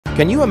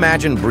Can you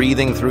imagine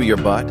breathing through your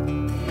butt?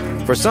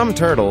 For some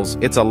turtles,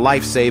 it's a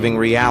life-saving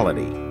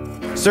reality.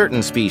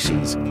 Certain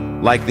species,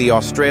 like the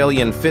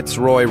Australian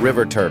Fitzroy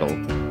river turtle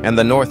and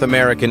the North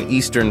American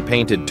eastern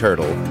painted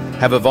turtle,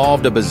 have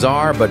evolved a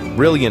bizarre but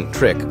brilliant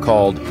trick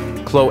called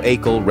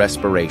cloacal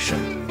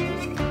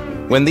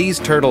respiration. When these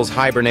turtles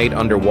hibernate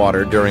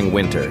underwater during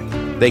winter,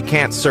 they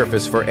can't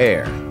surface for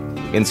air.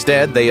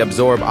 Instead, they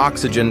absorb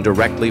oxygen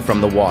directly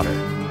from the water,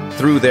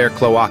 through their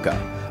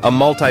cloaca, a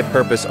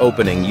multi-purpose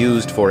opening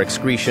used for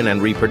excretion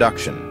and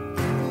reproduction.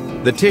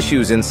 The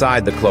tissues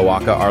inside the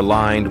cloaca are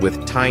lined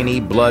with tiny,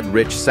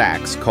 blood-rich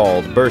sacs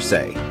called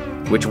bursae,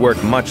 which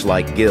work much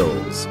like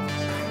gills.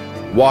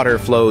 Water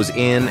flows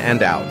in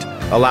and out,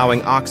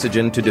 allowing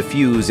oxygen to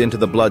diffuse into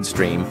the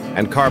bloodstream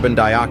and carbon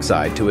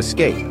dioxide to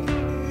escape.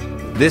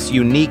 This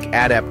unique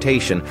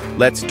adaptation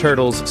lets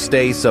turtles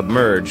stay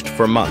submerged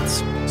for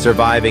months,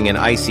 surviving in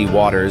icy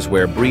waters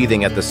where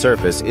breathing at the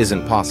surface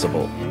isn't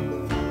possible.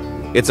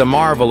 It's a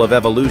marvel of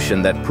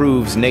evolution that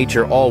proves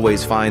nature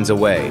always finds a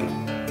way,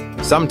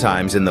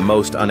 sometimes in the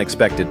most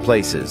unexpected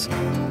places.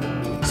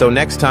 So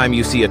next time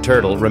you see a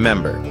turtle,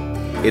 remember,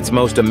 its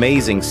most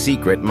amazing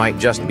secret might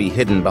just be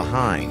hidden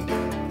behind.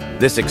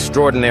 This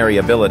extraordinary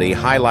ability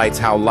highlights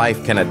how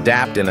life can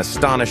adapt in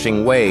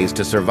astonishing ways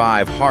to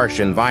survive harsh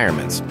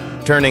environments,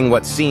 turning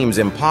what seems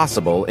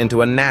impossible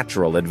into a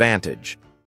natural advantage.